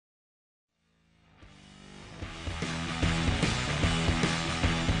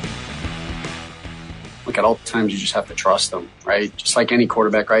Look, at all times you just have to trust them, right? Just like any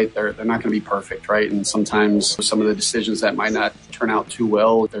quarterback, right? They're not going to be perfect, right? And sometimes some of the decisions that might not turn out too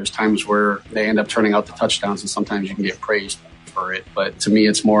well, there's times where they end up turning out the touchdowns, and sometimes you can get praised for it. But to me,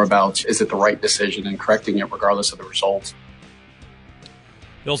 it's more about, is it the right decision, and correcting it regardless of the results.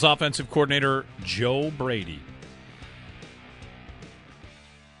 Bills offensive coordinator Joe Brady.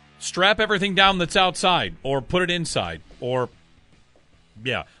 Strap everything down that's outside, or put it inside, or,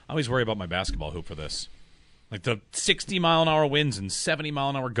 yeah, I always worry about my basketball hoop for this. Like the 60-mile-an-hour winds and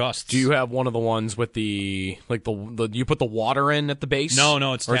 70-mile-an-hour gusts. Do you have one of the ones with the you put the water in at the base?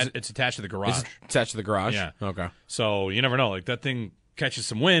 No, it's attached to the garage. It's attached to the garage? Yeah. Okay. So you never know. Like that thing catches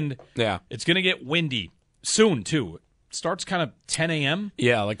some wind. Yeah. It's going to get windy soon, too. It starts kind of 10 a.m.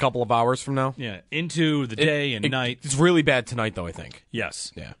 Yeah, like a couple of hours from now. Yeah, into the day and night. It's really bad tonight, though, I think.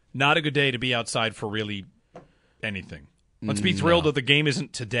 Yes. Yeah. Not a good day to be outside for really anything. Let's be thrilled that the game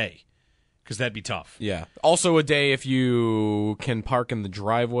isn't today, because that'd be tough. Yeah. Also a day if you can park in the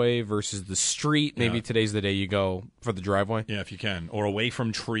driveway versus the street. Maybe today's the day you go for the driveway. Yeah, if you can. Or away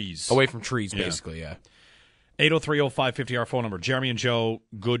from trees. Away from trees, basically, yeah. 803-0550, our phone number. Jeremy and Joe,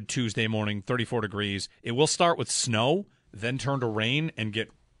 good Tuesday morning, 34 degrees. It will start with snow, then turn to rain and get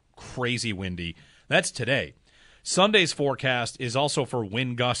crazy windy. That's today. Sunday's forecast is also for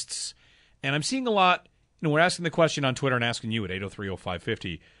wind gusts. And I'm seeing a lot. We're asking the question on Twitter and asking you at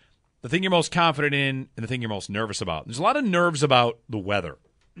 803-0550. The thing you're most confident in and the thing you're most nervous about. There's a lot of nerves about the weather.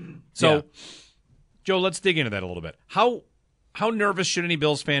 So, Joe, let's dig into that a little bit. How nervous should any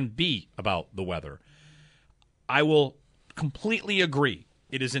Bills fan be about the weather? I will completely agree.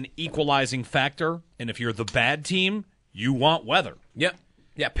 It is an equalizing factor, and if you're the bad team, you want weather. Yep.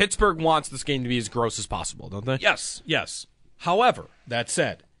 Yeah, Pittsburgh wants this game to be as gross as possible, don't they? Yes. However, that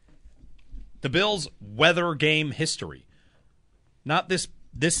said, the Bills' weather game history, not this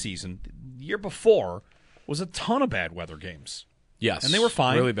season, the year before, was a ton of bad weather games. Yes. And they were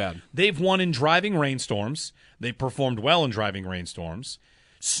fine. Really bad. They've won in driving rainstorms. They performed well in driving rainstorms.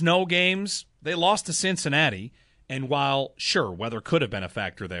 Snow games, they lost to Cincinnati. And while, sure, weather could have been a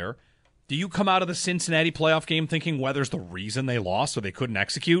factor there, do you come out of the Cincinnati playoff game thinking weather's the reason they lost or they couldn't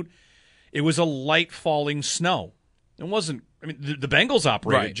execute? It was a light falling snow. It wasn't, the Bengals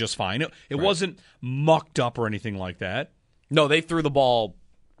operated just fine. It wasn't mucked up or anything like that. No, they threw the ball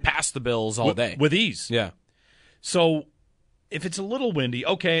past the Bills all day. With ease. Yeah. So if it's a little windy,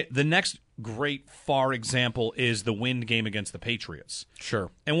 okay, the next great far example is the wind game against the Patriots.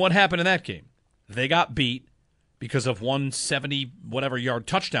 Sure. And what happened in that game? They got beat because of 170-whatever-yard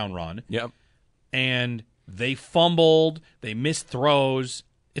touchdown run. Yep. And they fumbled. They missed throws.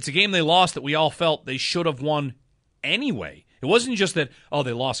 It's a game they lost that we all felt they should have won anyway. It wasn't just that,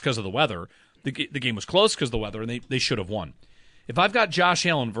 they lost because of the weather. The game was close because of the weather, and they should have won. If I've got Josh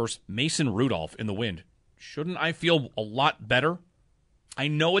Allen versus Mason Rudolph in the wind, shouldn't I feel a lot better? I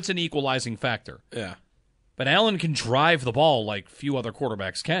know it's an equalizing factor. Yeah. But Allen can drive the ball like few other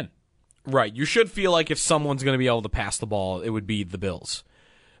quarterbacks can. Right. You should feel like if someone's going to be able to pass the ball, it would be the Bills.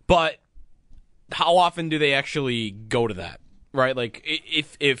 But how often do they actually go to that? Right? Like,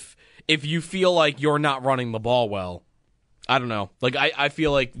 if you feel like you're not running the ball well, I don't know. Like, I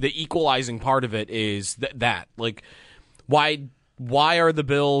feel like the equalizing part of it is that. Like, why are the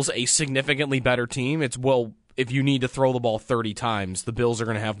Bills a significantly better team? It's, well, if you need to throw the ball 30 times, the Bills are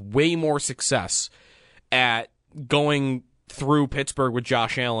going to have way more success at going through Pittsburgh with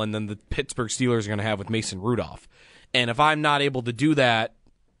Josh Allen than the Pittsburgh Steelers are going to have with Mason Rudolph. And if I'm not able to do that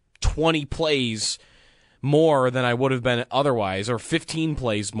 20 plays more than I would have been otherwise, or 15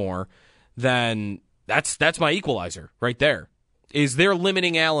 plays more, then that's my equalizer right there. Is they're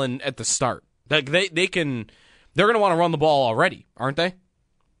limiting Allen at the start. Like they're going to want to run the ball already, aren't they?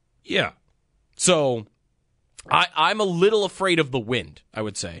 Yeah. So I'm a little afraid of the wind, I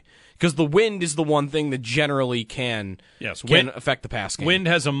would say. Because the wind is the one thing that generally can affect the pass game. Wind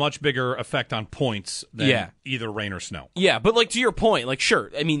has a much bigger effect on points than either rain or snow. Yeah, but like to your point, like sure,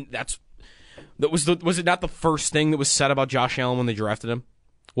 I mean was it not the first thing that was said about Josh Allen when they drafted him?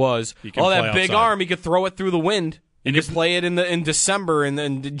 Was that big arm, he could throw it through the wind. And you could play it in December and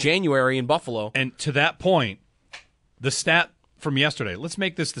then January in Buffalo. And to that point, the stat from yesterday. Let's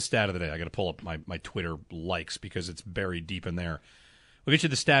make this the stat of the day. I got to pull up my Twitter likes because it's buried deep in there. We'll get you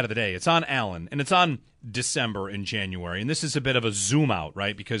the stat of the day. It's on Allen, and it's on December and January. And this is a bit of a zoom out,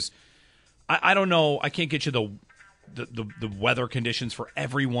 right? Because I don't know. I can't get you the weather conditions for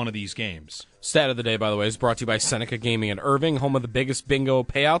every one of these games. Stat of the day, by the way, is brought to you by Seneca Gaming in Irving, home of the biggest bingo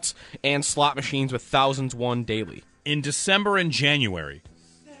payouts and slot machines with thousands won daily. In December and January,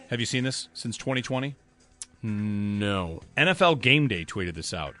 have you seen this since 2020? No. NFL Game Day tweeted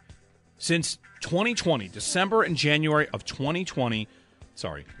this out. Since 2020, December and January of 2020,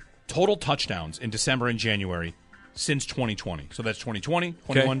 total touchdowns in December and January since 2020. So that's 2020,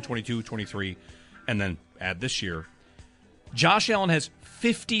 21, 22, 23, and then add this year. Josh Allen has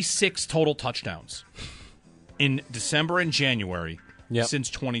 56 total touchdowns in December and January since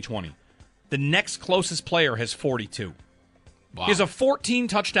 2020. The next closest player has 42. Wow. He has a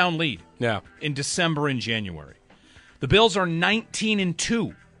 14-touchdown lead in December and January. The Bills are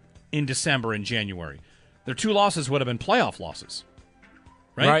 19-2 in December and January. Their 2 losses would have been playoff losses.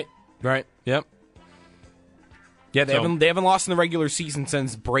 Right. Yep. Yeah, they haven't lost in the regular season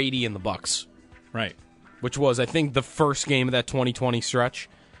since Brady and the Bucs. Right. Which was, I think, the first game of that 2020 stretch.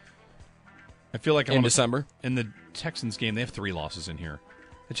 I feel like in December. In the Texans game, they have 3 losses in here.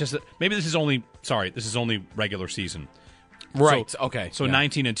 It's just that maybe this is only regular season. Right. So, okay. So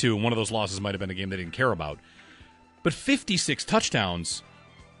 19-2, and one of those losses might have been a game they didn't care about. But 56 touchdowns,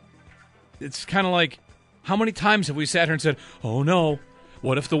 it's kind of like, how many times have we sat here and said, oh no,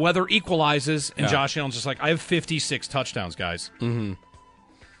 what if the weather equalizes? And Josh Allen's just like, I have 56 touchdowns, guys. Mm-hmm.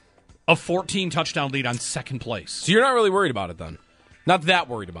 A 14-touchdown lead on second place. So you're not really worried about it then? Not that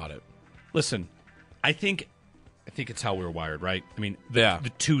worried about it. Listen, I think it's how we're wired, right? I mean,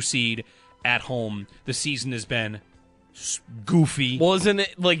 the 2 seed at home, the season has been goofy. Well, isn't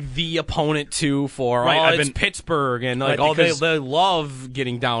it like the opponent too for it's Pittsburgh and like they love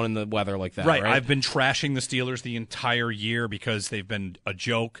getting down in the weather like that, right? I've been trashing the Steelers the entire year because they've been a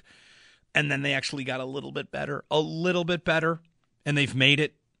joke, and then they actually got a little bit better, and they've made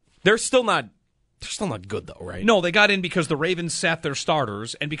it. They're still not good though, right? No, they got in because the Ravens sat their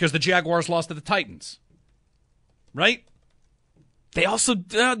starters and because the Jaguars lost to the Titans. Right? They also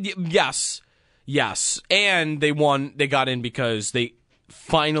Yes, and they won. They got in because they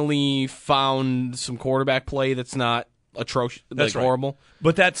finally found some quarterback play that's not atrocious, that's right. Horrible.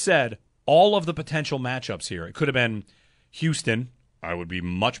 But that said, all of the potential matchups here, it could have been Houston. I would be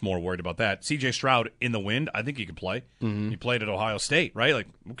much more worried about that. C.J. Stroud in the wind, I think he could play. Mm-hmm. He played at Ohio State, right? Like,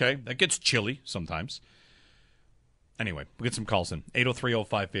 okay, that gets chilly sometimes. Anyway, we'll get some calls in.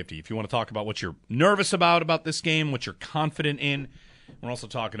 803-0550. If you want to talk about what you're nervous about this game, what you're confident in. We're also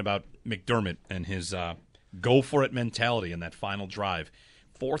talking about McDermott and his go-for-it mentality in that final drive.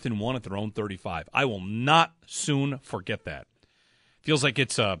 4th and 1 at their own 35. I will not soon forget that. Feels like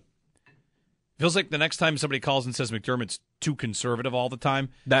the next time somebody calls and says McDermott's too conservative all the time,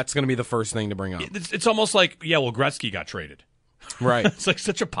 that's going to be the first thing to bring up. It's almost like, Gretzky got traded. Right. It's like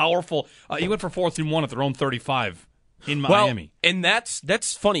such a powerful... he went for 4th and 1 at their own 35 in Miami. And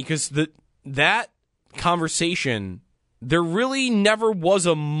that's funny because that conversation... There really never was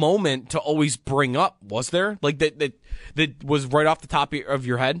a moment to always bring up, was there? Like that was right off the top of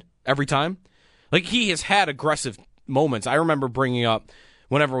your head every time? Like he has had aggressive moments. I remember bringing up,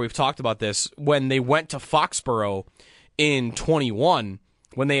 whenever we've talked about this, when they went to Foxborough in 21,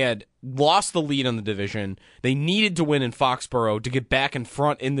 when they had lost the lead on the division, they needed to win in Foxborough to get back in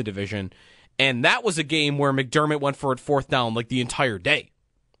front in the division, and that was a game where McDermott went for it 4th down like the entire day.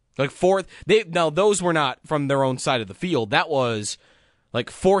 Like 4th, now those were not from their own side of the field. That was like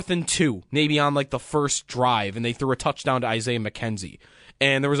 4th and 2, maybe on like the first drive, and they threw a touchdown to Isaiah McKenzie.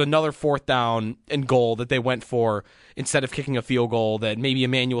 And there was another 4th down and goal that they went for instead of kicking a field goal that maybe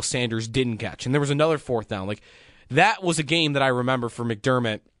Emmanuel Sanders didn't catch. And there was another 4th down. Like that was a game that I remember for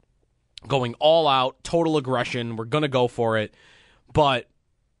McDermott going all out, total aggression. We're gonna go for it, but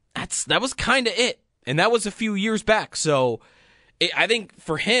that was kind of it, and that was a few years back. So. I think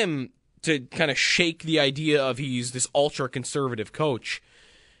for him to kind of shake the idea of he's this ultra-conservative coach,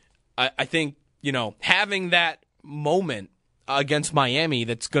 I think, having that moment against Miami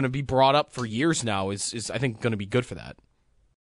that's going to be brought up for years now is I think, going to be good for that.